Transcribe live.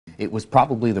it was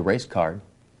probably the race card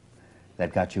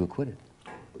that got you acquitted.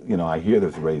 You know, I hear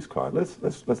this race card.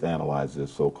 Let's analyze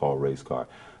this so-called race card.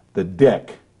 The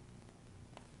deck.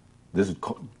 This is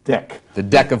deck. The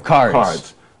deck of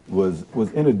cards. Was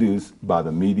introduced by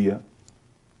the media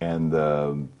and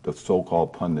the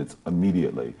so-called pundits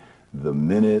immediately. The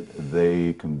minute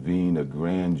they convened a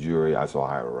grand jury, I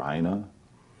saw Irina.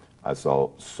 I saw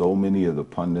so many of the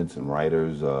pundits and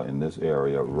writers in this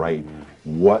area write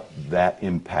what that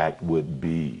impact would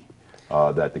be.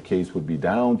 That the case would be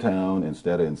downtown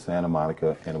instead of in Santa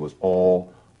Monica, and it was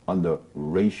all under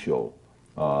racial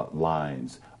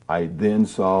lines. I then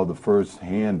saw the first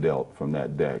hand dealt from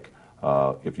that deck,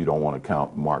 if you don't want to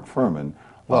count Mark Furman.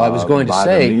 Well, I was going to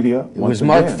say, it was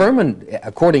Mark Furman,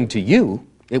 according to you,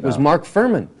 it was Mark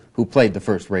Furman who played the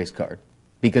first race card,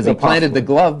 because he planted the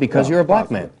glove because you're a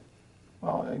black man.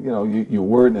 Well, you know, you're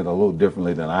wording it a little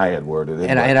differently than I had worded it.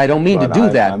 And I don't mean to do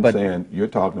that, I'm saying, you're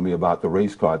talking to me about the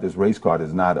race card. This race card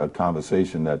is not a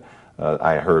conversation that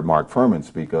I heard Mark Furman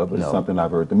speak of. It's something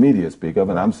I've heard the media speak of,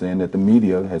 and I'm saying that the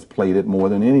media has played it more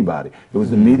than anybody. It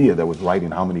was the media that was writing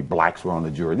how many blacks were on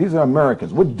the jury. These are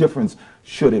Americans. What difference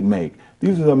should it make?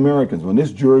 These are Americans. When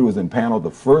this jury was impaneled, the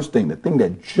first thing, the thing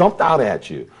that jumped out at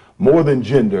you more than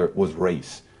gender was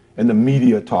race. And the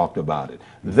media talked about it.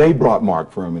 They brought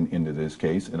Mark Furman into this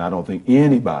case, and I don't think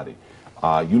anybody,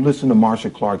 you listen to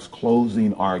Marsha Clark's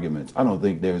closing arguments, I don't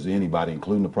think there's anybody,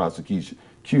 including the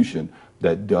prosecution,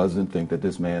 that doesn't think that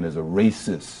this man is a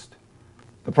racist.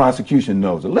 The prosecution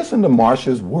knows it. Listen to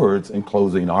Marsha's words in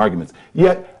closing arguments.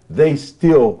 Yet they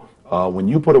still, when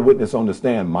you put a witness on the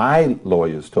stand, my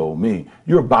lawyers told me,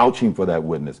 you're vouching for that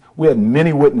witness. We had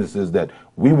many witnesses that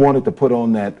we wanted to put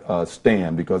on that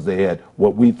stand because they had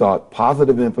what we thought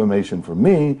positive information for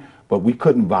me, but we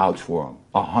couldn't vouch for them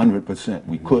 100%.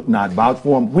 We could not vouch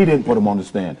for them. We didn't put them on the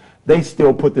stand. They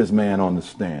still put this man on the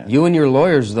stand. You and your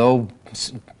lawyers, though,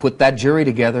 put that jury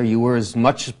together. You were as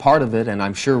much a part of it, and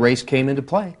I'm sure race came into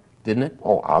play, didn't it?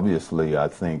 Oh, obviously, I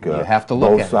think you have to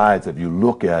look both sides, if you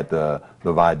look at the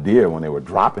idea when they were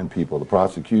dropping people, the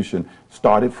prosecution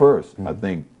started first. I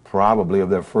think probably of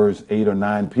their first 8 or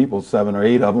 9 people, 7 or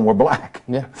 8 of them were black.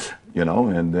 Yeah. You know,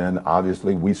 and then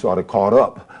obviously we sort of caught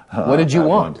up. What did you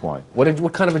want? At one point.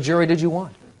 What kind of a jury did you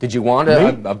want? Did you want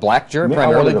a black jury,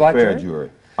 primarily black jury? I wanted a fair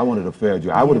jury. I wanted a fair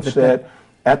jury. I would have said,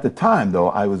 at the time, though,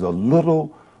 I was a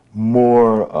little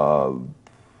more,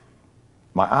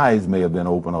 my eyes may have been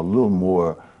open a little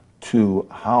more to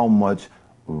how much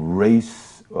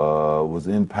race was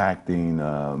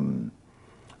impacting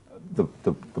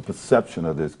the perception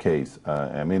of this case.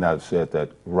 I may not have said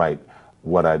that right.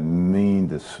 What I mean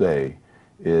to say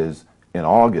is, in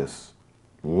August,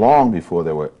 long before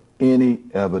there were any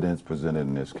evidence presented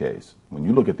in this case, when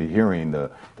you look at the hearing,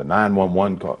 the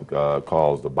 911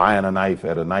 calls, the buying a knife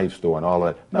at a knife store and all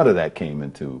that, none of that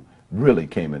really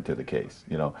came into the case,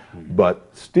 you know. But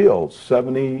still,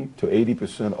 70 to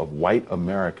 80% of white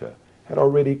America had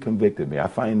already convicted me. I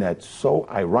find that so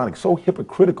ironic, so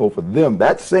hypocritical for them.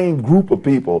 That same group of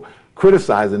people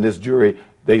criticizing this jury,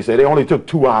 they say they only took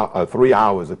 3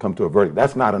 hours to come to a verdict.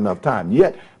 That's not enough time.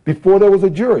 Yet, before there was a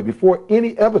jury, before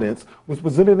any evidence was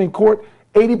presented in court,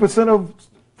 80%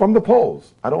 from the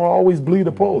polls, I don't always believe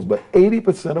the polls, but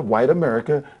 80% of white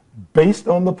America, based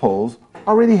on the polls,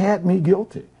 already had me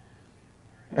guilty.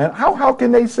 And how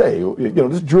can they say, you know,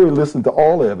 this jury listened to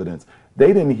all the evidence. They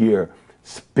didn't hear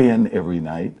spin every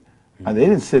night. And they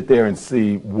didn't sit there and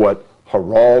see what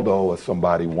Geraldo or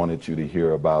somebody wanted you to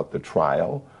hear about the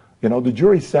trial. You know, the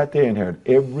jury sat there and heard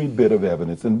every bit of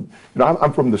evidence. And, you know,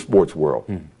 I'm from the sports world.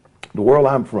 The world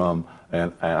I'm from,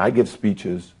 and I give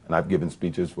speeches, and I've given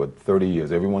speeches for 30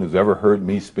 years. Everyone who's ever heard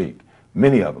me speak,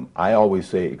 many of them, I always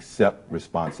say, accept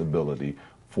responsibility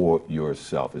for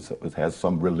yourself. It has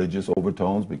some religious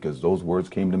overtones because those words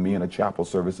came to me in a chapel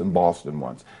service in Boston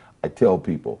once. I tell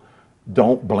people,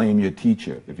 don't blame your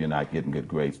teacher if you're not getting good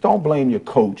grades. Don't blame your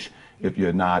coach if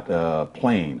you're not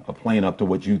playing up to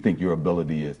what you think your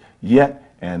ability is.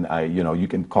 Yet, and you know, you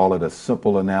can call it a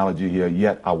simple analogy here,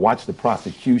 yet I watch the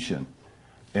prosecution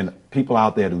and people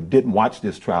out there who didn't watch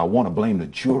this trial want to blame the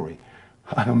jury.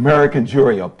 An American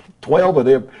jury of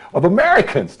 12 of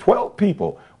Americans, 12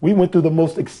 people. We went through the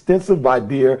most extensive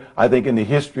idea, I think, in the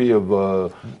history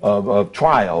of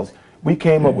trials. We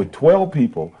came up with 12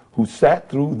 people who sat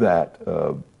through that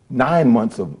 9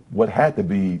 months of what had to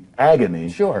be agony.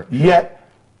 Sure. Yet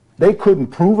they couldn't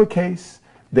prove a case.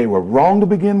 They were wrong to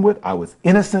begin with. I was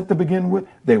innocent to begin with.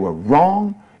 They were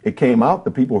wrong. It came out.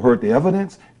 The people heard the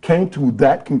evidence, came to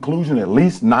that conclusion, at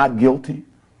least not guilty.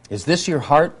 Is this your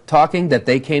heart talking, that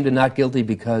they came to not guilty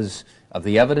because of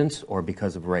the evidence or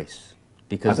because of race?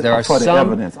 Because there are some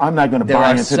evidence. I'm not going to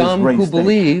buy into this race There are some who thing.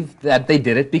 believe that they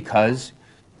did it because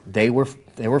they were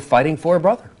fighting for a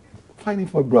brother. Fighting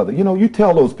for a brother. You know, you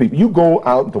tell those people, you go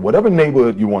out into whatever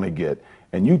neighborhood you want to get,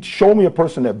 and you show me a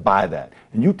person that buy that,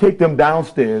 and you take them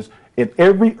downstairs in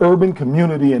every urban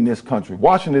community in this country,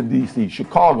 Washington, D.C.,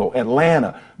 Chicago,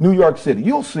 Atlanta, New York City,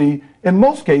 you'll see, in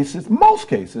most cases,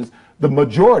 the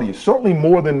majority, certainly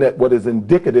more than that what is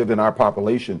indicative in our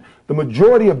population, the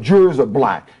majority of jurors are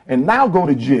black. And now go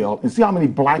to jail and see how many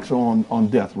blacks are on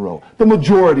death row. The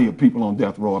majority of people on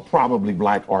death row are probably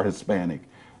black or Hispanic.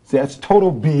 See, that's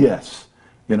total BS.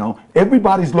 You know,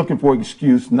 everybody's looking for an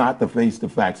excuse not to face the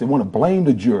facts. They want to blame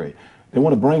the jury. They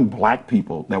want to bring black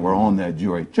people that were on that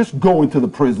jury. Just go into the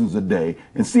prisons a day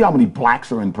and see how many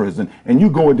blacks are in prison. And you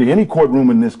go into any courtroom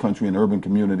in this country in urban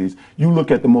communities, you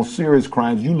look at the most serious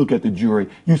crimes, you look at the jury,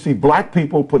 you see black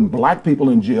people putting black people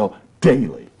in jail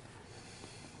daily.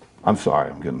 I'm sorry,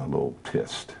 I'm getting a little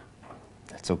pissed.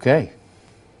 That's okay.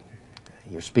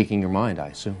 You're speaking your mind, I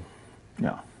assume.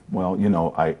 Yeah. Well, you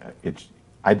know,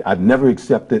 I've never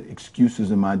accepted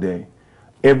excuses in my day.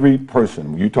 Every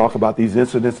person, when you talk about these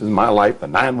incidents in my life, the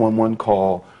 911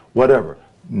 call, whatever,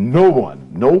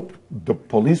 no the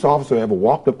police officer ever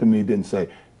walked up to me and didn't say,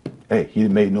 hey, he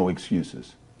made no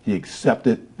excuses. He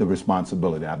accepted the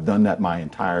responsibility. I've done that my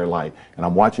entire life. And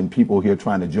I'm watching people here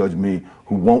trying to judge me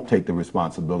who won't take the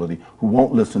responsibility, who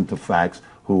won't listen to facts,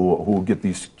 who get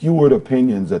these skewed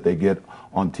opinions that they get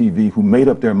on TV, who made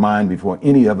up their mind before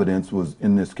any evidence was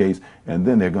in this case, and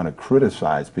then they're going to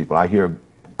criticize people. I hear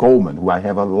Goldman, who I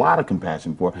have a lot of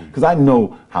compassion for, because I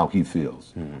know how he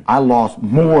feels. I lost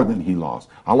more than he lost.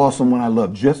 I lost someone I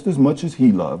loved just as much as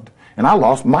he loved, and I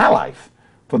lost my life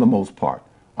for the most part.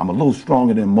 I'm a little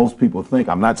stronger than most people think.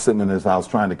 I'm not sitting in this house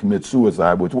trying to commit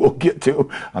suicide, which we'll get to.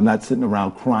 I'm not sitting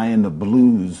around crying the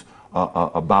blues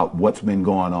about what's been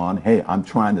going on. Hey, I'm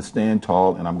trying to stand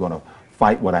tall, and I'm going to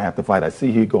fight what I have to fight. I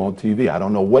see he go on TV. I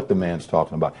don't know what the man's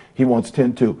talking about. He wants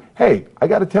 10-2. Hey, I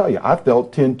got to tell you, I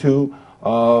felt 10-2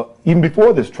 even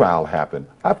before this trial happened.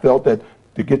 I felt that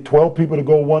to get 12 people to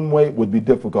go one way would be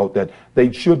difficult, that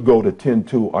they should go to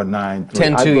 10-2 or 9-3.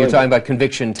 10-2, you're talking about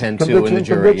conviction 10-2 in the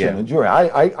jury. Conviction, the jury.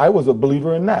 I was a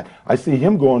believer in that. I see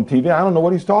him go on TV. I don't know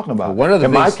what he's talking about.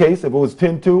 In my case, if it was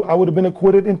 10-2, I would have been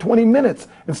acquitted in 20 minutes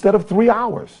instead of 3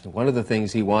 hours. One of the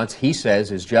things he wants, he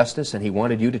says, is justice, and he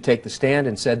wanted you to take the stand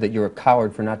and said that you're a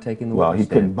coward for not taking the witness stand.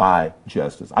 Well, he couldn't buy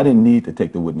justice. I didn't need to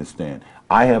take the witness stand.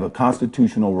 I have a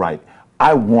constitutional right.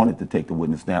 I wanted to take the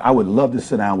witness stand. I would love to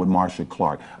sit down with Marcia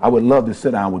Clark. I would love to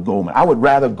sit down with Goldman. I would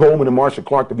rather Goldman and Marcia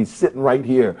Clark to be sitting right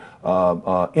here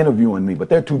interviewing me, but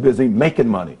they're too busy making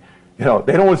money. You know,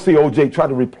 they don't want to see O.J. try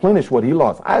to replenish what he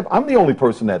lost. I'm the only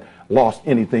person that lost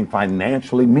anything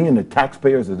financially, me and the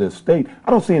taxpayers of this state. I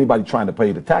don't see anybody trying to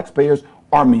pay the taxpayers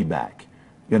or me back.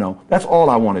 You know, that's all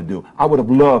I want to do. I would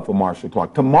have loved for Marcia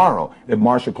Clark. Tomorrow, if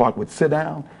Marcia Clark would sit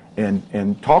down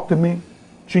and talk to me,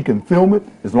 she can film it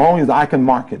as long as I can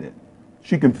market it.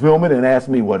 She can film it and ask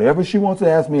me whatever she wants to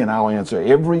ask me, and I'll answer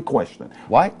every question.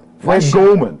 Why? Fred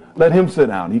Goldman, let him sit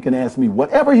down. He can ask me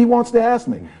whatever he wants to ask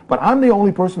me. But I'm the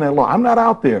only person that law. I'm not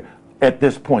out there at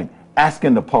this point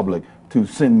asking the public to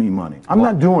send me money. I'm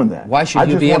not doing that. Why should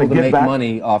you be able to make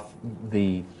money off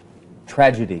the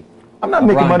tragedy? I'm not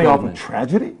making money off of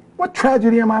tragedy. What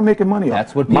tragedy am I making money off?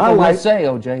 That's what people will say,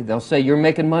 O.J. They'll say you're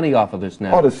making money off of this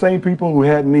now. Oh, the same people who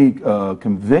had me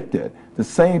convicted, the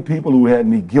same people who had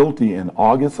me guilty in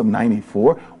August of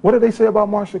 '94. What do they say about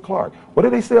Marcia Clark? What do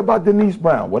they say about Denise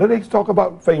Brown? What do they talk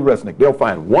about Faye Resnick? They'll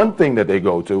find one thing that they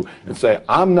go to and say,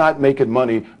 I'm not making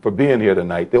money for being here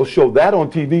tonight. They'll show that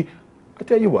on TV. I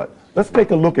tell you what. Let's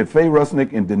take a look at Faye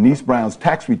Resnick and Denise Brown's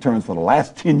tax returns for the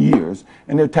last 10 years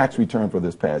and their tax return for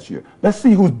this past year. Let's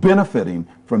see who's benefiting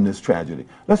from this tragedy.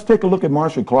 Let's take a look at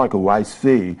Marcia Clark, who I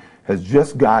see has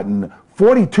just gotten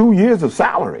 42 years of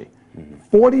salary.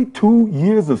 42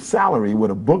 years of salary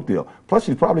with a book deal. Plus,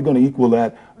 she's probably going to equal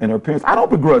that in her appearance. I don't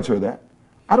begrudge her that.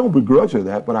 I don't begrudge her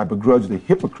that, but I begrudge the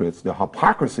hypocrites, the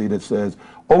hypocrisy that says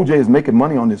O.J. is making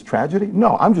money on this tragedy.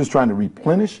 No, I'm just trying to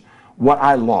replenish what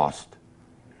I lost.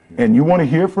 And you want to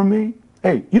hear from me?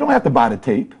 Hey, you don't have to buy the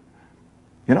tape.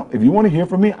 You know, if you want to hear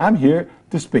from me, I'm here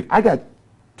to speak. I got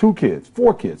 4 kids,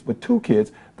 but 2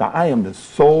 kids that I am the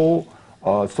sole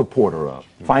supporter of,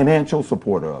 financial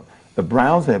supporter of. The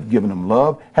Browns have given them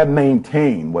love, have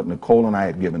maintained what Nicole and I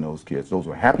had given those kids. Those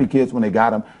were happy kids when they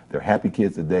got them. They're happy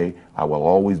kids today. I will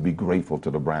always be grateful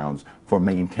to the Browns for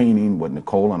maintaining what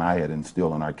Nicole and I had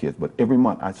instilled in our kids. But every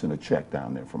month I send a check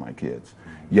down there for my kids.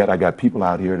 Yet I got people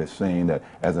out here that's saying that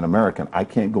as an American, I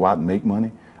can't go out and make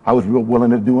money. I was real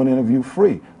willing to do an interview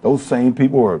free. Those same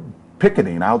people are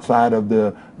picketing outside of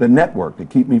the network to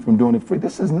keep me from doing it free.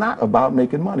 This is not about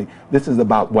making money. This is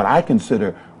about what I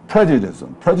consider prejudice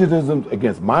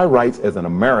against my rights as an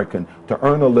American to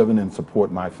earn a living and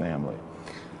support my family.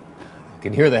 You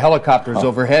can hear the helicopters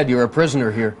overhead. You're a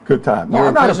prisoner here. Good time. No,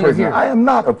 I'm not a prisoner here. I am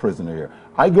not a prisoner here.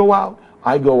 I go out,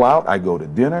 I go to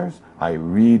dinners, I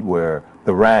read where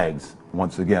the rags,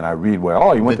 once again, I read where,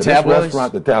 oh, you went to this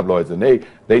restaurant, the tabloids, and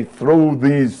they throw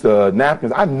these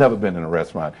napkins. I've never been in a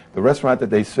restaurant. The restaurant that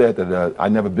they said that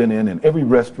I've never been in every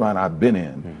restaurant I've been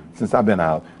in since I've been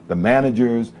out, the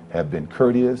managers have been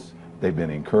courteous, they've been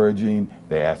encouraging,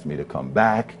 they asked me to come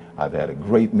back. I've had a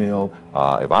great meal.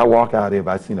 If I walk out here, if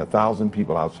I've seen 1,000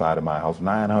 people outside of my house,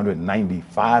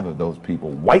 995 of those people,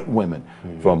 white women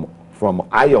from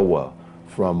Iowa,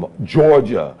 from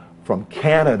Georgia, from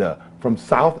Canada, from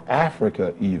South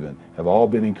Africa even, have all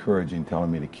been encouraging,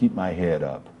 telling me to keep my head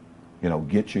up. You know,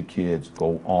 get your kids,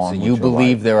 go on. So you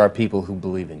believe there are people who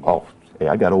believe in you? Oh, hey,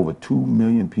 I got over 2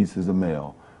 million pieces of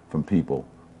mail from people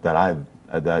that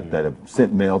that have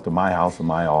sent mail to my house and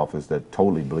my office that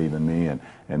totally believe in me,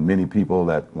 and many people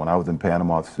that when I was in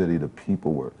Panama City, the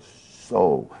people were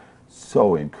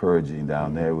so encouraging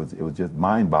down there. It was just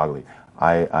mind-boggling.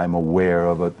 I'm aware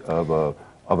of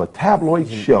a tabloid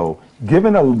show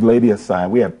giving a lady a sign.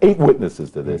 We have 8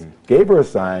 witnesses to this. Gave her a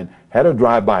sign, had her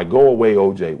drive by, go away,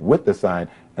 OJ, with the sign,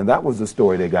 and that was the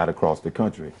story they got across the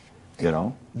country. You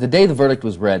know, the day the verdict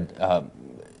was read,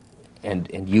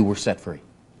 and you were set free,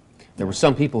 there were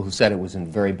some people who said it was in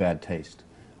very bad taste.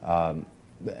 I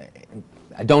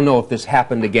don't know if this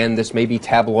happened again. This may be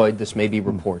tabloid. This may be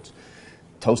reports.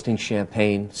 Toasting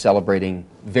champagne, celebrating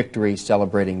victory,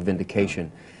 celebrating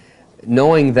vindication.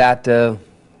 Knowing that, at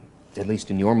least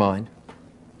in your mind,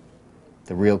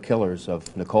 the real killers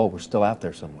of Nicole were still out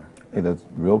there somewhere. Hey, the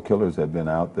real killers had been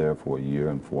out there for a year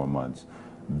and 4 months.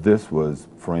 This was,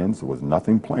 friends, there was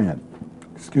nothing planned.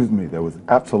 Excuse me, there was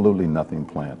absolutely nothing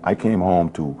planned. I came home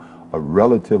to a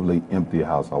relatively empty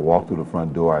house. I walked through the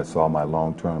front door. I saw my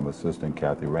long-term assistant,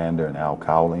 Kathy Rander, and Al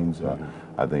Cowlings.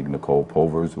 I think Nicole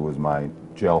Povers, who was my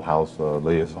jailhouse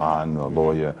liaison,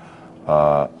 lawyer,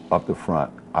 up the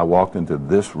front. I walked into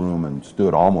this room and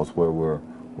stood almost where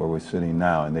we're sitting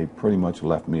now, and they pretty much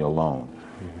left me alone.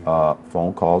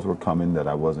 Phone calls were coming that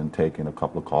I wasn't taking. A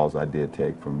couple of calls I did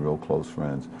take from real close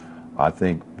friends. I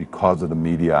think because of the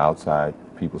media outside,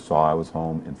 people saw I was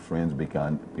home, and friends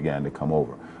began to come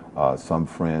over. Some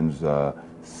friends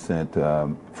sent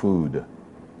food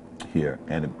here,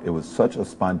 and it was such a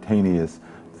spontaneous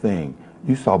thing.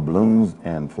 You saw balloons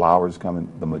and flowers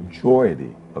coming. The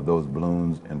majority of those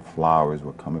balloons and flowers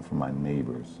were coming from my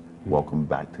neighbors. Welcome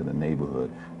back to the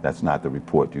neighborhood. That's not the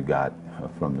report you got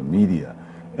from the media.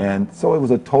 And so it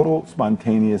was a total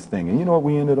spontaneous thing. And you know what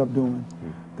we ended up doing?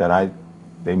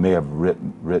 They may have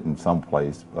written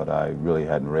someplace, but I really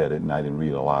hadn't read it, and I didn't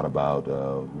read a lot about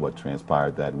what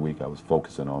transpired that week. I was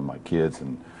focusing on my kids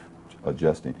and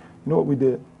adjusting. You know what we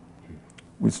did?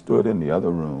 We stood in the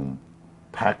other room,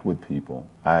 packed with people,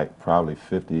 probably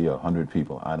 50 or 100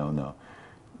 people, I don't know.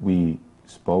 We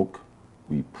spoke,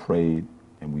 we prayed,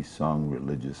 and we sung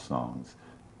religious songs.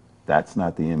 That's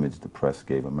not the image the press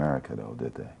gave America, though,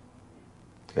 did they?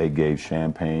 They gave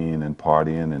champagne and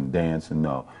partying and dancing.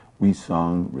 No. We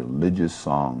sung religious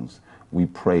songs. We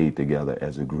prayed together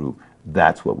as a group.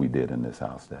 That's what we did in this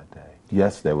house that day.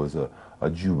 Yes, there was a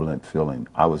jubilant feeling.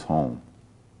 I was home.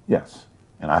 Yes.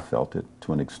 And I felt it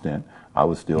to an extent. I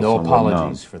was still no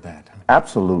apologies for that. Huh?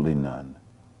 Absolutely none.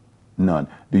 None.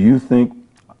 Do you think,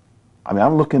 I mean,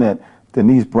 I'm looking at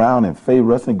Denise Brown and Faye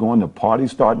Wrestling going to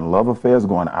parties, starting love affairs,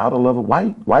 going out of love.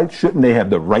 Why shouldn't they have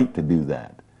the right to do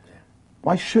that?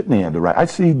 Why shouldn't they have the right? I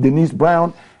see Denise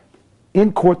Brown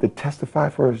in court to testify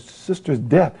for her sister's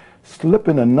death,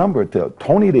 slipping a number to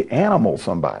Tony the Animal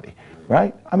somebody,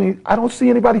 right? I mean, I don't see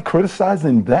anybody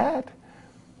criticizing that.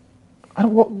 I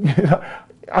don't,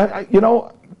 you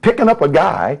know, picking up a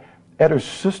guy at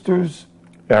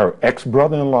her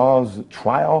ex-brother-in-law's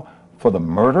trial for the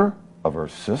murder of her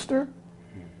sister,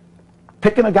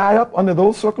 picking a guy up under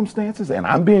those circumstances, and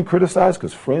I'm being criticized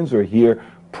because friends are here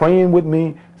praying with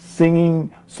me,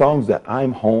 singing songs that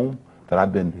I'm home, that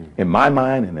I've been, in my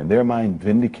mind and in their mind,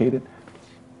 vindicated.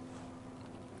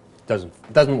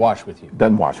 Doesn't wash with you.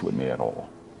 Doesn't wash with me at all.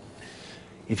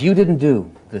 If you didn't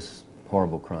do this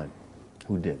horrible crime,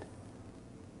 who did?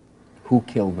 Who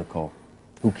killed Nicole?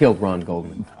 Who killed Ron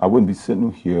Goldman? I wouldn't be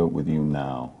sitting here with you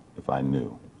now if I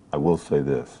knew. I will say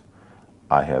this.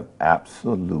 I have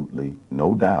absolutely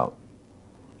no doubt.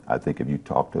 I think if you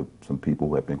talk to some people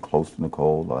who have been close to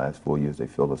Nicole the last 4 years, they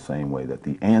feel the same way, that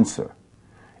the answer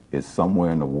is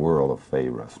somewhere in the world of Faye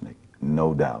Rusnick.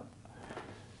 No doubt.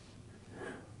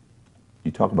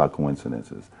 you talk about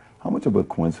coincidences. How much of a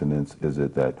coincidence is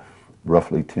it that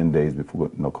roughly 10 days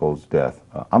before Nicole's death,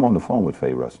 I'm on the phone with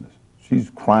Faye Rusness. She's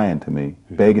crying to me,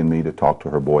 begging me to talk to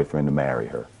her boyfriend to marry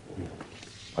her.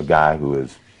 A guy who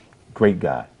is a great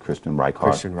guy, Christian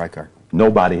Reichardt. Christian Reichardt.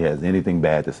 Nobody has anything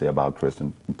bad to say about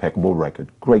Christian. Impeccable record,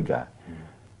 great guy.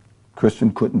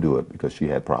 Christian couldn't do it because she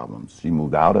had problems. She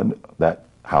moved out of that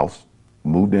house,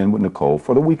 moved in with Nicole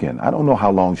for the weekend. I don't know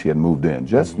how long she had moved in.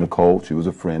 Just Nicole, she was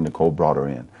a friend, Nicole brought her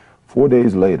in. 4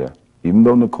 days later, even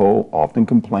though Nicole often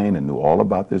complained and knew all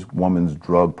about this woman's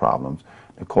drug problems,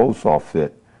 Nicole saw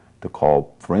fit to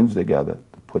call friends together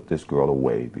to put this girl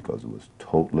away because it was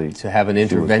totally... To have an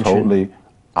intervention. She was totally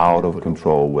out of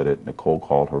control with it. Nicole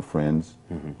called her friends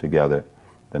together.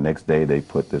 The next day, they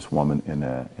put this woman in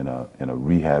a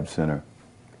rehab center.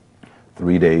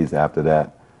 3 days after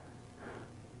that,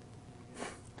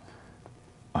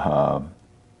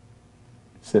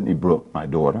 Sydney Brooke, my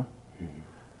daughter,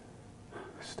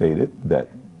 stated that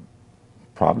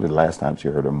probably the last time she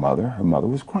heard her mother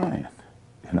was crying.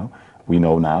 You know, we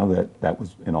know now that that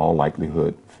was in all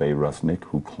likelihood Faye Rusnick,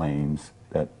 who claims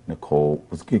that Nicole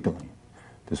was giggling.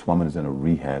 This woman is in a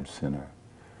rehab center.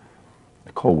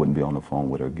 Nicole wouldn't be on the phone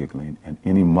with her giggling. And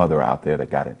any mother out there that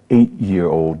got an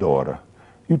 8-year-old daughter,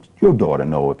 your daughter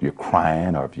knows if you're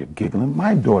crying or if you're giggling.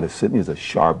 My daughter, Sydney, is a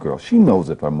sharp girl. She knows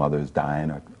if her mother is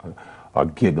dying or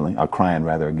giggling, or crying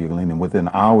rather, or giggling. And within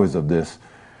hours of this,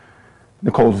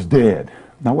 Nicole's dead.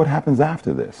 Now what happens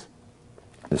after this?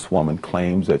 This woman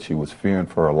claims that she was fearing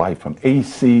for her life from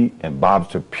AC and Bob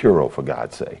Shapiro, for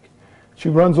God's sake. She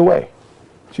runs away.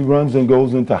 She runs and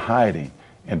goes into hiding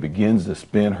and begins to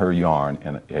spin her yarn.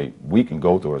 And hey, we can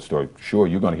go through her story. Sure,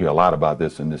 you're going to hear a lot about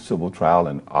this in this civil trial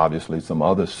and obviously some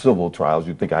other civil trials.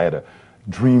 You'd think I had a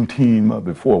dream team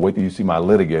before. Wait till you see my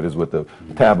litigators with the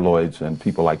tabloids and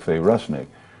people like Faye Rusnick.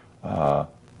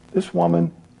 This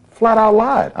woman flat out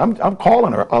lied. I'm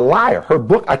calling her a liar. Her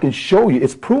book, I can show you,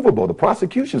 it's provable. The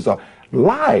prosecutions are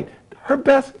lied. Her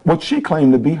best, what she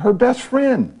claimed to be her best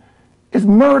friend, is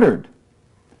murdered.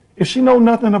 If she know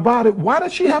nothing about it, why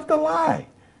does she have to lie?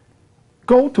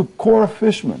 Go to Cora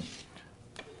Fishman,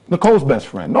 Nicole's best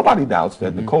friend. Nobody doubts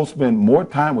that Nicole spent more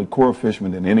time with Cora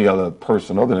Fishman than any other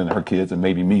person other than her kids and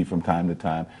maybe me from time to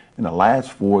time in the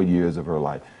last 4 years of her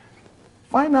life.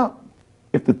 Find out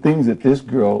if the things that this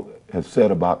girl has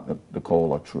said about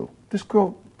Nicole are true. This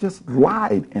girl just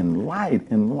lied and lied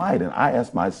and lied. And I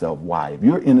ask myself, why? If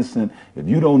you're innocent, if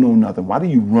you don't know nothing, why do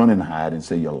you run and hide and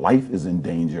say your life is in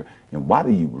danger? And why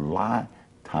do you lie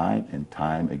time and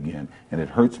time again? And it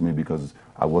hurts me because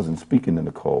I wasn't speaking to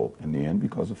Nicole in the end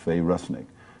because of Faye Rusnick.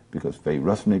 Because Faye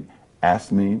Rusnick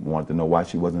asked me, wanted to know why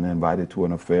she wasn't invited to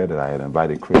an affair that I had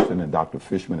invited Christian and Dr.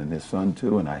 Fishman and his son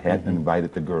to, and I hadn't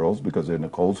invited the girls because they're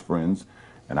Nicole's friends,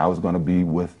 and I was going to be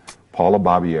with Paula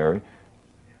Barbieri.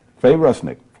 Faye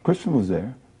Rusnick, Christian was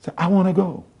there, said, I want to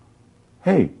go.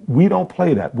 Hey, we don't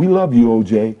play that. We love you,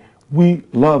 OJ. We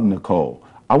love Nicole.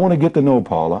 I want to get to know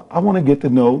Paula. I want to get to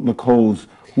know Nicole's,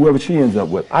 whoever she ends up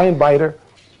with. I invite her.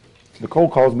 Nicole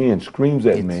calls me and screams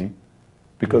at me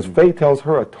because Faye tells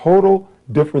her a total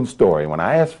different story. When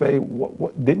I asked Faye,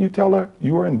 what didn't you tell her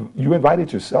you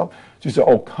invited yourself? She said,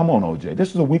 oh, come on, OJ.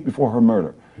 This is a week before her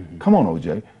murder. Come on,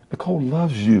 OJ. Nicole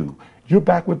loves you. You're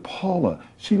back with Paula.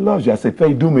 She loves you. I say,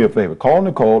 Faye, do me a favor. Call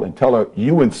Nicole and tell her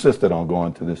you insisted on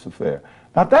going to this affair.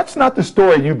 Now, that's not the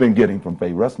story you've been getting from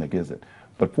Faye Rusnick, is it?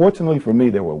 But fortunately for me,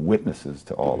 there were witnesses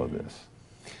to all of this.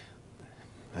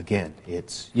 Again,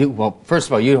 it's you. Well, first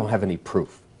of all, you don't have any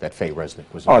proof that Faye Rusnick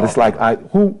was involved. Oh, it's like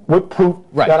what proof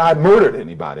that I murdered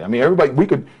anybody? I mean, everybody,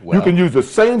 you can use the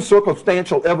same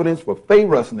circumstantial evidence for Faye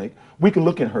Rusnick. We can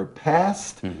look in her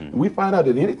past, and we find out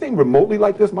that anything remotely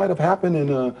like this might have happened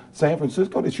in San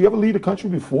Francisco. Did she ever leave the country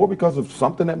before because of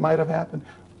something that might have happened?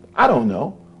 I don't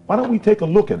know. Why don't we take a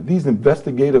look at it? These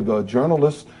investigative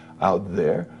journalists out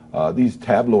there, these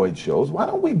tabloid shows, why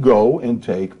don't we go and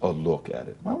take a look at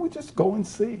it? Why don't we just go and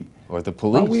see? Or the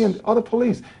police. Or the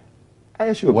police. I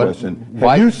ask you a question.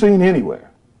 Have you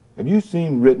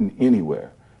seen written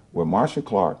anywhere where Marcia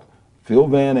Clark, Phil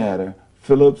Van Adder,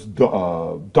 Phillips,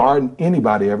 Darden,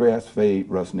 anybody ever asked Faye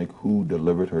Rusnick who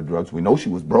delivered her drugs? We know she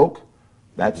was broke.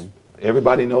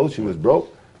 Everybody knows she was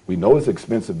broke. We know it's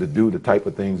expensive to do the type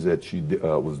of things that she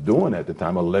was doing at the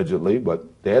time, allegedly, but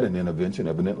they had an intervention.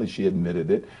 Evidently, she admitted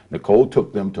it. Nicole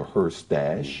took them to her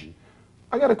stash.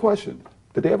 I got a question.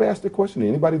 Did they ever ask the question, did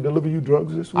anybody deliver you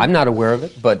drugs this week? I'm not aware of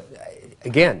it, but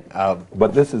again...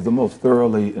 but this is the most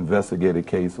thoroughly investigated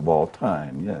case of all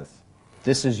time, yes.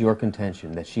 This is your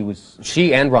contention, that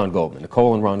she and Ron Goldman,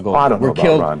 Nicole and Ron Goldman, I don't know were about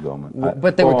killed, Ron Goldman.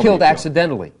 But they were killed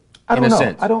accidentally. I in don't a know.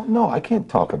 sense. I don't know. I can't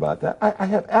talk about that. I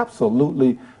have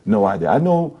absolutely no idea. I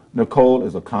know Nicole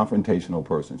is a confrontational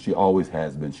person. She always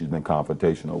has been. She's been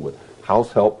confrontational with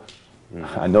house help.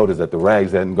 I noticed that the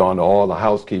rags hadn't gone to all the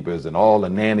housekeepers and all the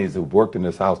nannies who've worked in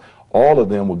this house. All of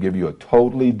them will give you a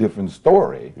totally different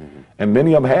story. And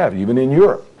many of them have, even in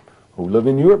Europe, who live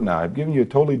in Europe now. I've given you a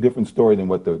totally different story than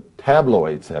what the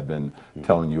tabloids have been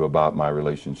telling you about my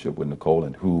relationship with Nicole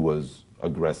and who was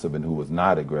aggressive and who was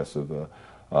not aggressive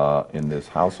in this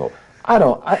household. I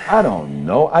don't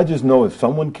know. I just know if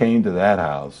someone came to that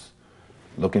house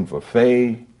looking for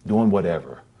Faye, doing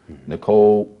whatever,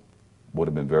 Nicole would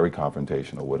have been very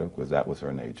confrontational with him because that was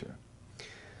her nature.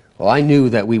 Well, I knew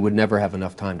that we would never have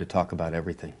enough time to talk about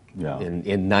everything Yeah.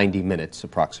 in 90 minutes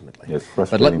approximately. It's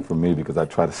frustrating for me because I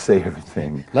try to say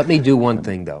everything. Let me do one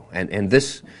thing, though, and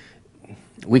this,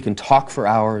 we can talk for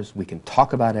hours, we can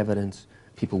talk about evidence,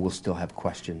 people will still have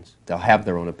questions, they'll have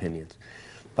their own opinions.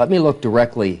 Let me look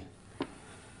directly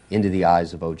into the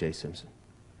eyes of O.J. Simpson,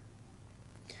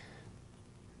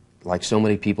 like so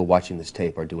many people watching this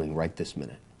tape are doing right this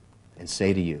minute, and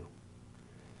say to you,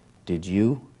 did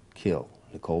you kill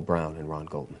Nicole Brown and Ron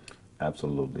Goldman?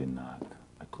 Absolutely not.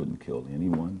 I couldn't kill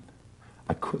anyone.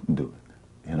 I couldn't do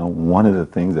it. You know, one of the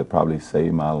things that probably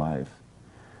saved my life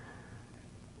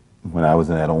when I was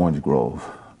in that orange grove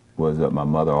was that my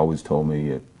mother always told me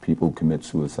if people who commit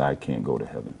suicide can't go to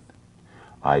heaven.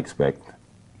 I expect,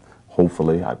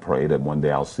 hopefully, I pray that one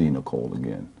day I'll see Nicole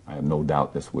again. I have no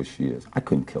doubt that's where she is. I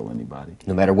couldn't kill anybody.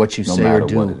 No matter what you No say matter or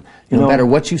what do. it- you know, matter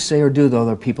what you say or do, though,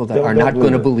 there are people that are they'll not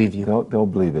going to it. believe you. They'll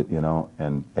believe it, you know,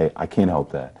 and hey, I can't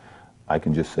help that. I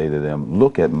can just say to them,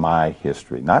 look at my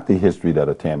history, not the history that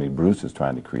a Tammy Bruce is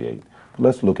trying to create, but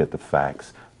let's look at the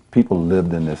facts. People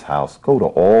lived in this house. Go to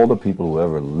all the people who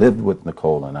ever lived with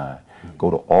Nicole and I.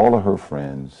 Go to all of her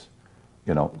friends.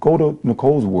 You know, go to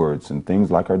Nicole's words and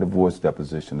things like her divorce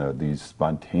deposition or these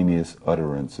spontaneous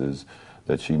utterances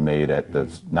that she made at the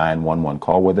 911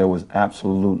 call where there was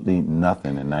absolutely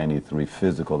nothing in 93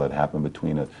 physical that happened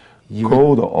between us.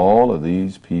 Go to all of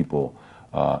these people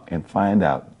and find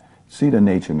out, see the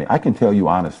nature of me. I can tell you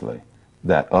honestly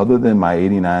that other than my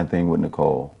 89 thing with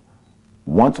Nicole,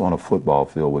 once on a football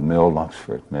field with Mel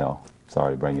Lunsford, Mel,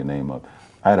 sorry to bring your name up,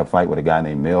 I had a fight with a guy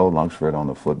named Mel Lunsford on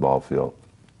the football field.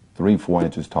 3-4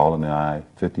 inches taller than I,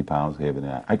 50 pounds heavier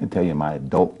than I can tell you in my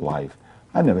adult life,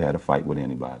 I never had a fight with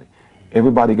anybody.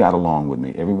 Everybody got along with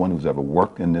me. Everyone who's ever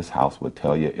worked in this house would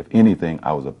tell you, if anything,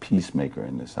 I was a peacemaker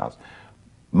in this house.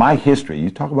 My history, you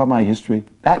talk about my history,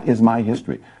 that is my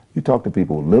history. You talk to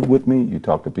people who live with me, you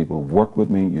talk to people who work with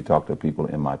me, you talk to people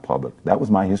in my public. That was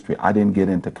my history. I didn't get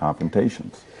into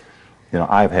confrontations. You know,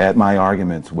 I've had my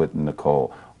arguments with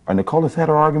Nicole. Or Nicole has had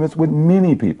her arguments with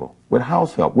many people, with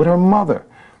house help, with her mother.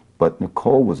 But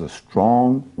Nicole was a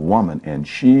strong woman, and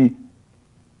she,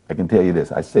 I can tell you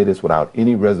this, I say this without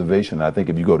any reservation. I think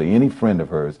if you go to any friend of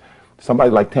hers, somebody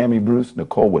like Tammy Bruce,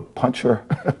 Nicole would punch her.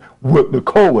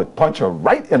 Nicole would punch her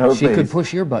right in her face. She could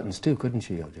push your buttons too, couldn't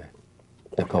she, O.J.?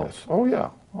 Nicole. Yes. Oh, yeah.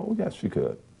 Oh, yes, she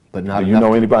could. But not Do you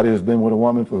know anybody that's been with a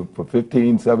woman for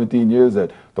 15, 17 years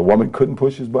that the woman couldn't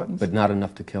push his buttons? But not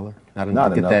enough to kill her? Not enough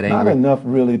to get enough, that angry? Not enough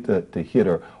really to hit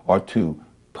her or to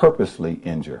purposely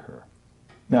injure her.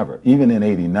 Never. Even in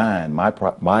 89,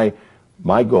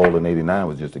 my goal in 89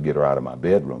 was just to get her out of my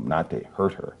bedroom, not to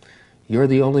hurt her. You're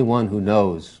the only one who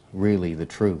knows really the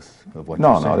truth of what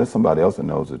you're saying. No, there's somebody else that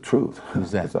knows the truth.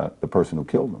 Who's that? It's the person who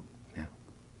killed them. Yeah.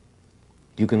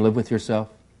 You can live with yourself?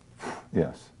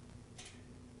 Yes.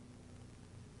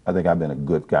 I think I've been a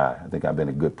good guy. I think I've been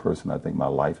a good person. I think my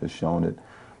life has shown it.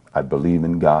 I believe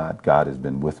in God. God has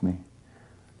been with me.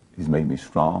 He's made me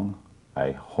strong.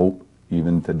 I hope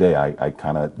even today, I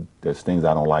kind of, there's things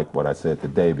I don't like what I said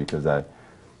today because I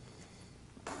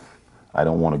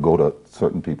don't want to go to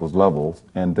certain people's levels.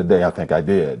 And today I think I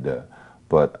did.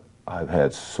 But I've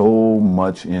had so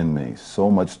much in me,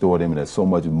 so much stored in me. There's so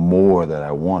much more that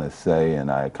I want to say. And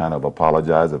I kind of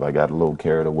apologize if I got a little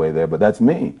carried away there. But that's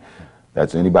me.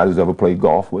 That's anybody who's ever played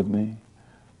golf with me.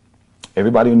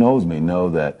 Everybody who knows me know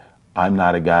that I'm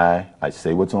not a guy, I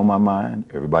say what's on my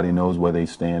mind. Everybody knows where they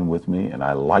stand with me, and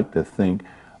I like to think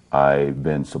I've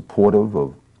been supportive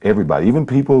of everybody, even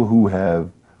people who have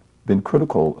been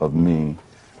critical of me.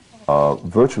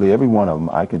 Virtually every one of them,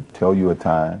 I could tell you a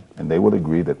time, and they would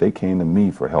agree that they came to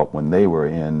me for help when they were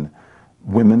in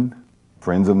women,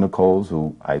 friends of Nicole's,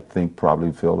 who I think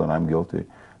probably feel that I'm guilty,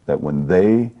 that when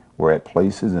they were at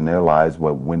places in their lives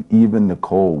where when even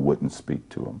Nicole wouldn't speak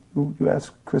to them. You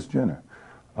ask Kris Jenner.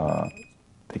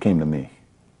 They came to me,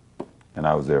 and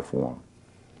I was there for them.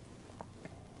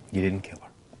 You didn't kill her?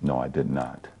 No, I did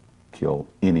not kill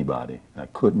anybody. I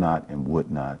could not and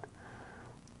would not.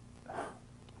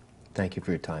 Thank you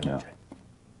for your time, Yeah. AJ.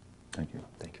 Thank you.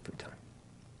 Thank you for your time.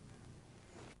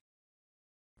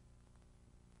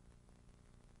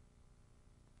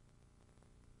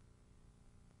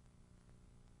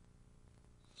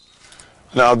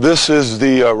 Now, this is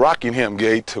the Rockingham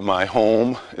gate to my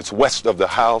home. It's west of the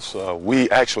house. We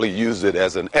actually used it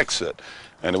as an exit.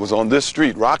 And it was on this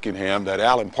street, Rockingham, that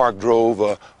Allen Park drove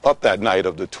up that night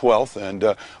of the 12th.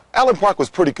 And Allen Park was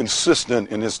pretty consistent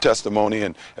in his testimony,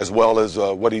 and as well as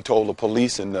what he told the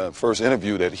police in the first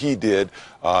interview that he did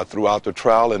throughout the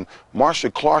trial. And Marcia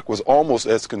Clark was almost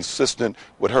as consistent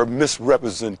with her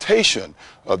misrepresentation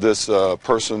of this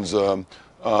person's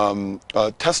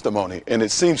testimony. And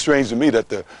it seems strange to me that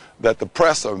the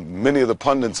press, or many of the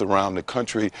pundits around the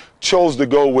country, chose to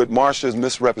go with Marcia's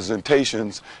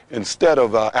misrepresentations instead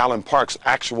of Allen Park's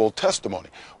actual testimony.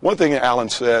 One thing Allen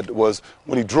said was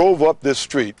when he drove up this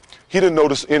street, he didn't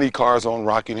notice any cars on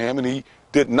Rockingham, and he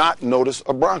did not notice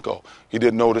a Bronco. He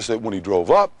didn't notice it when he drove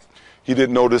up. He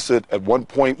didn't notice it at one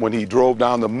point when he drove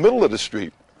down the middle of the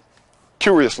street.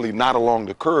 Curiously, not along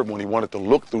the curb when he wanted to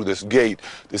look through this gate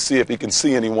to see if he can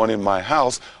see anyone in my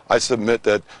house. I submit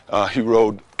that he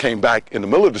came back in the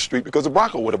middle of the street because the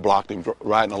Bronco would have blocked him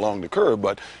riding along the curb.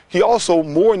 But he also,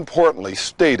 more importantly,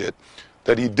 stated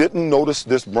that he didn't notice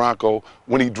this Bronco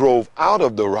when he drove out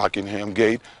of the Rockingham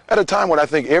gate at a time when I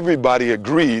think everybody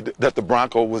agreed that the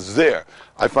Bronco was there.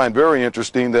 I find very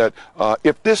interesting that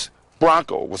if this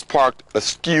Bronco was parked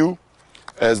askew,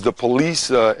 as the police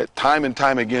time and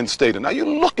time again stated. Now you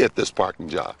look at this parking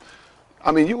job.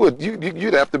 I mean,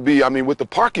 you'd have to be, I mean, with the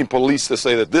parking police to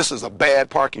say that this is a bad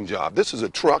parking job. This is a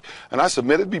truck, and I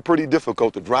submit it'd be pretty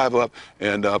difficult to drive up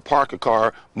and park a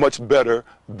car much better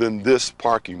than this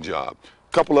parking job.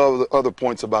 A couple of other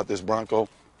points about this Bronco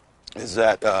is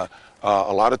that a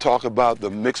lot of talk about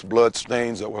the mixed blood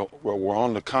stains that were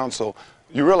on the console.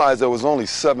 You realize there was only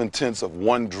 0.7 of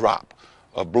one drop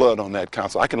of blood on that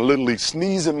console. I can literally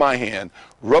sneeze in my hand,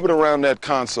 rub it around that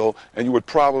console, and you would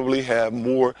probably have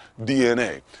more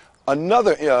DNA.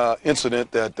 Another incident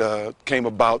that came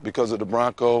about because of the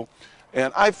Bronco,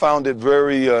 and I found it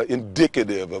very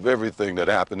indicative of everything that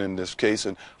happened in this case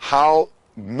and how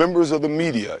members of the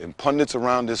media and pundits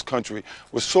around this country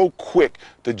were so quick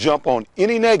to jump on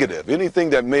any negative,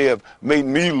 anything that may have made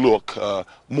me look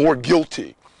more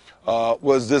guilty.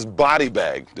 Was this body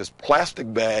bag, this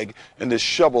plastic bag, and this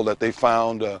shovel that they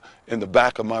found in the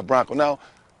back of my Bronco. Now,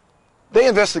 they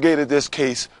investigated this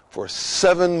case for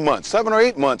 7 months, 7 or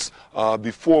 8 months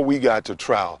before we got to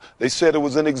trial. They said it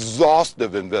was an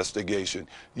exhaustive investigation.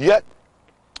 Yet,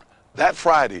 that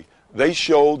Friday, they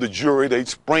showed the jury, they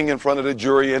sprang in front of the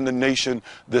jury and the nation,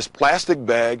 this plastic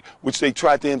bag, which they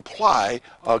tried to imply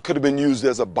could have been used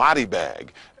as a body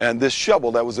bag, and this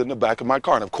shovel that was in the back of my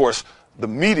car. And of course, the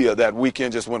media that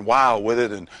weekend just went wild with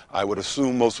it, and I would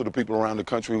assume most of the people around the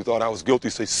country who thought I was guilty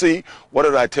say, see, what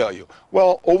did I tell you?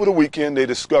 Well, over the weekend, they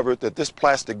discovered that this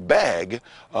plastic bag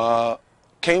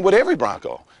came with every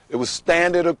Bronco. It was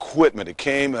standard equipment. It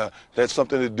came, had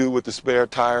something to do with the spare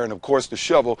tire, and of course the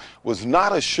shovel was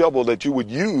not a shovel that you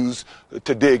would use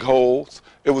to dig holes.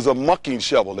 It was a mucking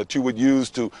shovel that you would use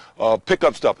to pick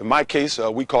up stuff. In my case,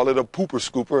 we call it a pooper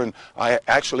scooper, and I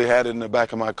actually had it in the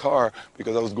back of my car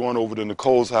because I was going over to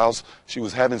Nicole's house. She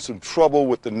was having some trouble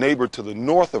with the neighbor to the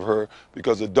north of her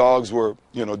because the dogs were,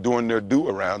 you know, doing their due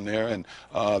around there, and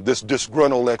this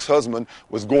disgruntled ex-husband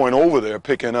was going over there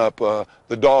picking up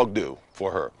the dog due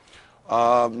for her.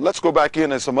 Let's go back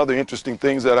in and some other interesting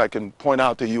things that I can point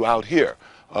out to you out here.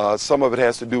 Some of it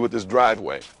has to do with this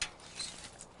driveway.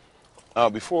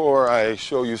 Before I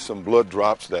show you some blood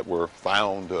drops that were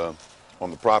found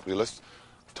on the property, let's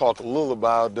talk a little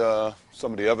about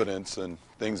some of the evidence and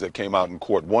things that came out in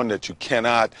court. One, that you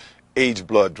cannot age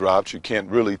blood drops. You can't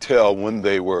really tell when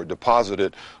they were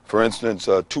deposited. For instance,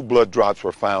 2 blood drops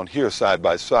were found here side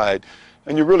by side,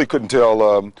 and you really couldn't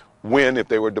tell when, if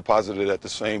they were deposited at the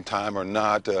same time or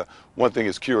not. One thing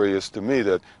is curious to me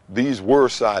that these were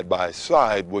side by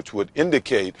side, which would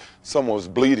indicate someone was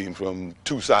bleeding from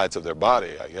 2 sides of their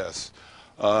body, I guess.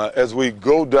 As we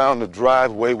go down the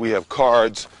driveway, we have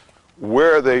cards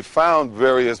where they found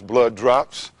various blood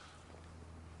drops.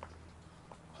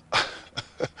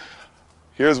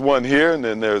 Here's one here, and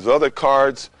then there's other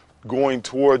cards going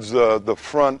towards the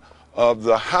front of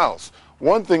the house.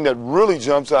 One thing that really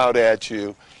jumps out at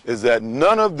you is that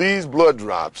none of these blood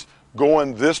drops go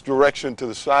in this direction to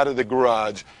the side of the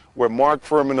garage where Mark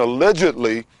Furman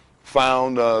allegedly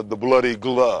found the bloody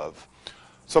glove.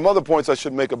 Some other points I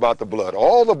should make about the blood.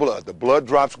 All the blood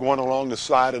drops going along the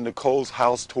side of Nicole's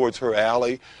house towards her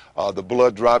alley, the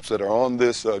blood drops that are on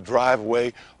this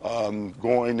driveway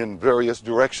going in various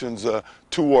directions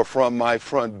to or from my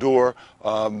front door,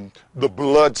 the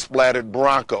blood-splattered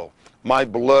Bronco, my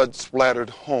blood-splattered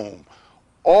home.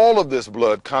 All of this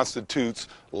blood constitutes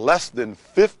less than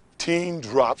 15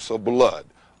 drops of blood,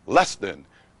 less than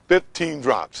 15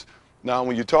 drops. Now,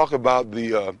 when you talk about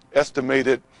the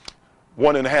estimated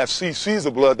 1.5 cc's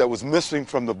of blood that was missing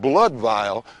from the blood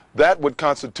vial, that would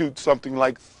constitute something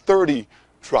like 30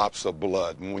 drops of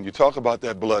blood. And when you talk about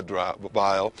that blood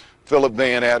vial, Philip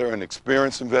Van Adder, an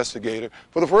experienced investigator,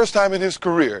 for the first time in his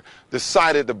career,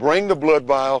 decided to bring the blood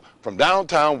vial from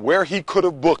downtown where he could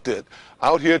have booked it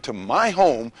out here to my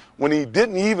home when he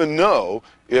didn't even know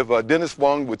if Dennis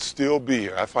Wong would still be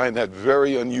here. I find that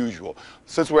very unusual.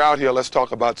 Since we're out here, let's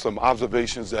talk about some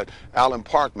observations that Alan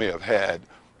Park may have had.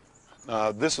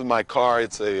 This is my car.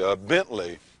 It's a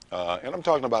Bentley, and I'm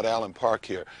talking about Alan Park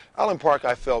here. Alan Park,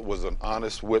 I felt, was an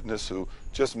honest witness who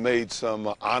just made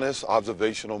some honest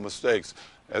observational mistakes.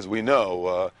 As we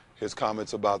know, his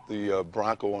comments about the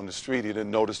Bronco on the street, he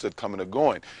didn't notice it coming or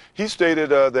going. He stated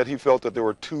that he felt that there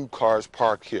were 2 cars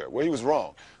parked here. Well, he was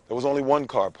wrong. There was only 1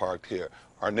 car parked here.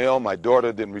 Arnell, my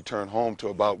daughter, didn't return home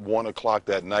till about 1 o'clock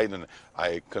that night, and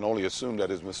I can only assume that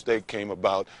his mistake came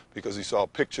about because he saw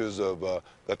pictures of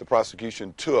that the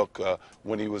prosecution took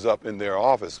when he was up in their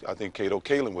office. I think Cato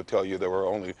Kalin would tell you there were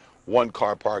only 1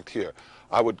 car parked here.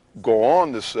 I would go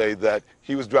on to say that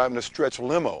he was driving a stretch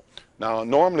limo. Now,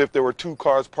 normally if there were 2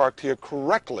 cars parked here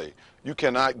correctly, you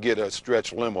cannot get a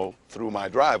stretch limo through my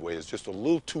driveway. It's just a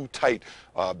little too tight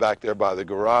back there by the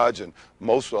garage, and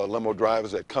most limo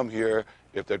drivers that come here,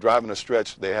 if they're driving a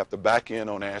stretch, they have to back in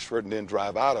on Ashford and then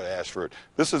drive out of Ashford.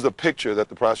 This is a picture that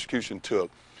the prosecution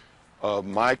took of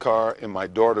my car and my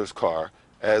daughter's car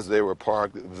as they were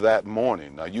parked that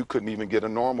morning. Now, you couldn't even get a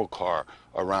normal car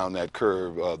around that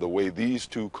curve the way these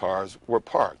 2 cars were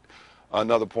parked.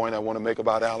 Another point I want to make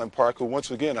about Alan Park, who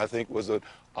once again I think was an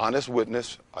honest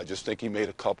witness. I just think he made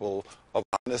a couple of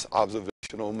honest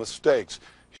observational mistakes.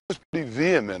 He was pretty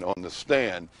vehement on the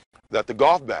stand that the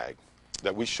golf bag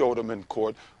that we showed him in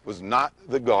court was not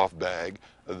the golf bag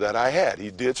that I had. He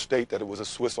did state that it was a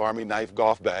Swiss Army knife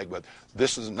golf bag, but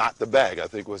this is not the bag, I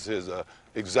think was his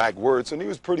exact words, and he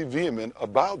was pretty vehement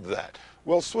about that.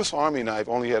 Well, Swiss Army knife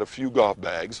only had a few golf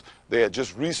bags. They had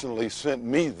just recently sent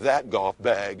me that golf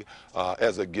bag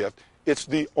as a gift. It's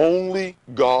the only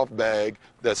golf bag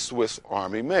that Swiss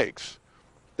Army makes.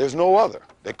 There's no other.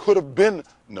 There could have been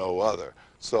no other.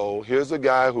 So here's a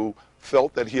guy who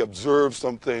felt that he observed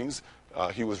some things.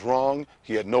 He was wrong.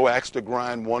 He had no axe to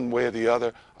grind one way or the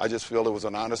other. I just feel it was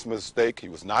an honest mistake. He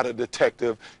was not a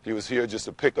detective. He was here just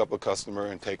to pick up a customer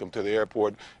and take him to the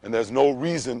airport. And there's no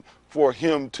reason for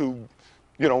him to,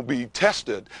 be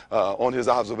tested on his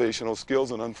observational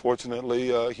skills. And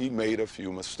unfortunately, he made a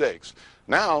few mistakes.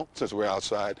 Now, since we're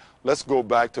outside, let's go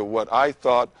back to what I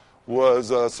thought was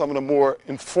some of the more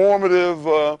informative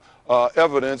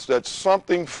evidence that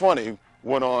something funny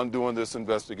went on during this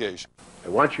investigation. I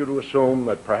want you to assume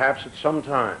that perhaps at some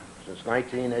time, since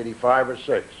 1985 or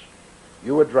 6,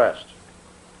 you addressed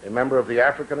a member of the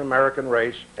African American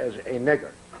race as a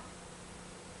nigger.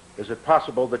 Is it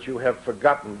possible that you have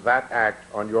forgotten that act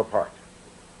on your part?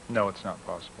 No, it's not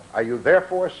possible. Are you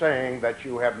therefore saying that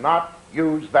you have not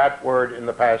used that word in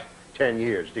the past 10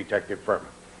 years, Detective Furman?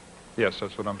 Yes,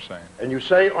 that's what I'm saying. And you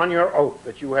say on your oath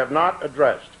that you have not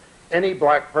addressed any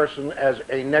black person as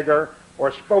a nigger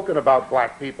or spoken about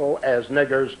black people as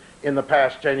niggers in the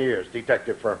past 10 years,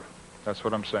 Detective Furman? That's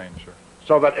what I'm saying, sir.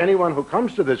 So that anyone who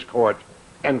comes to this court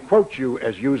and quotes you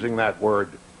as using that word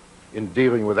in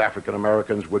dealing with African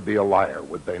Americans would be a liar,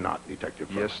 would they not, Detective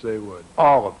Furman? Yes, they would.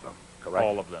 All of them, correct?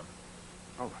 All of them.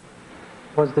 All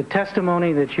right. Was the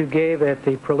testimony that you gave at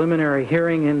the preliminary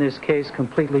hearing in this case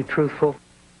completely truthful?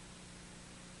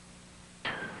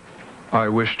 I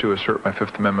wish to assert my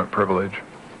Fifth Amendment privilege.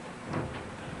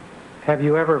 Have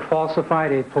you ever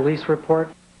falsified a police report?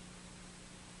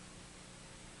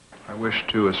 I wish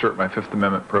to assert my Fifth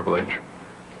Amendment privilege.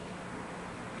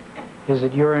 Is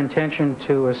it your intention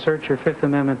to assert your Fifth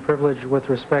Amendment privilege with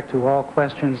respect to all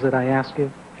questions that I ask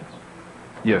you?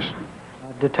 Yes.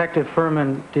 Detective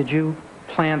Furman, did you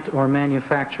plant or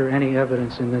manufacture any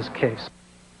evidence in this case?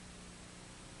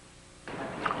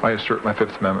 I assert my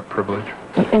Fifth Amendment privilege.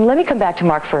 And let me come back to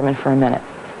Mark Furman for a minute,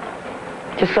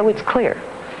 just so it's clear.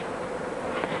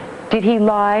 Did he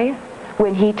lie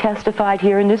when he testified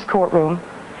here in this courtroom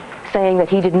saying that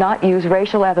he did not use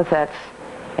racial epithets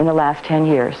in the last 10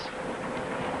 years?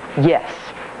 Yes.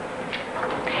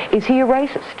 Is he a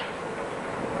racist?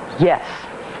 Yes.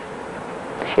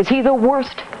 Is he the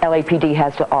worst LAPD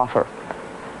has to offer?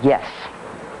 Yes.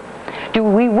 Do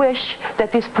we wish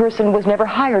that this person was never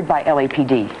hired by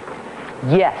LAPD?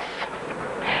 Yes.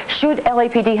 Should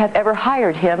LAPD have ever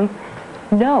hired him?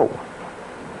 No.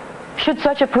 Should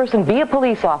such a person be a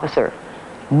police officer?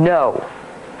 No.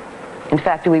 In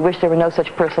fact, do we wish there were no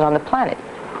such person on the planet?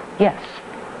 Yes.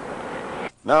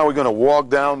 Now we're going to walk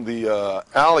down the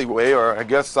alleyway, or I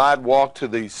guess sidewalk, to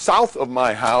the south of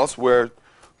my house where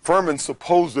Furman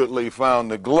supposedly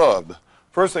found the glove.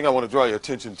 First thing I want to draw your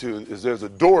attention to is there's a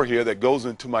door here that goes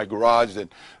into my garage that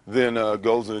then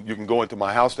you can go into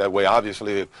my house that way.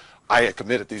 Obviously, if I had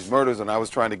committed these murders and I was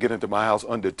trying to get into my house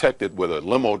undetected with a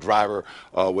limo driver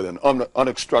with an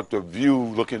unobstructed view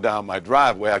looking down my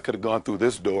driveway, I could have gone through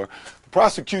this door. The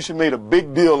prosecution made a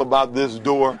big deal about this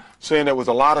door, saying there was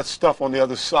a lot of stuff on the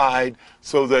other side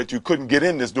so that you couldn't get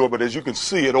in this door, but as you can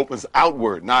see, it opens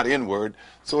outward, not inward.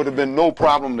 So it would have been no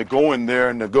problem to go in there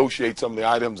and negotiate some of the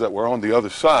items that were on the other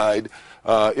side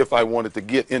if I wanted to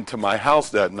get into my house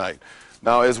that night.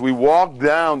 Now, as we walk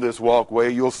down this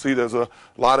walkway, you'll see there's a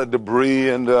lot of debris,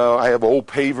 and I have old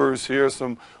pavers here,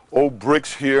 some old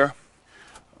bricks here.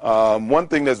 One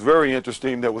thing that's very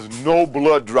interesting, there was no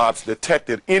blood drops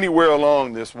detected anywhere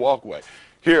along this walkway.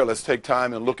 Here, let's take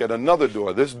time and look at another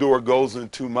door. This door goes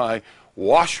into my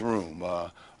washroom,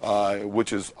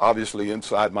 which is obviously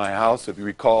inside my house. If you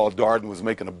recall, Darden was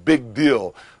making a big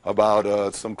deal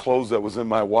about some clothes that was in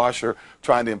my washer,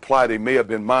 trying to imply they may have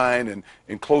been mine. And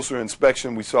in closer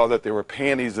inspection, we saw that they were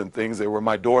panties and things. They were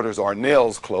my daughter's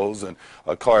Arnell's clothes. And,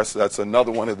 of course, that's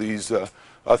another one of these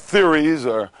theories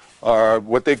or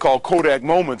what they call Kodak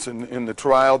moments in the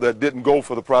trial that didn't go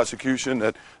for the prosecution,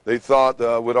 that they thought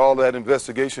with all that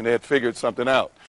investigation they had figured something out.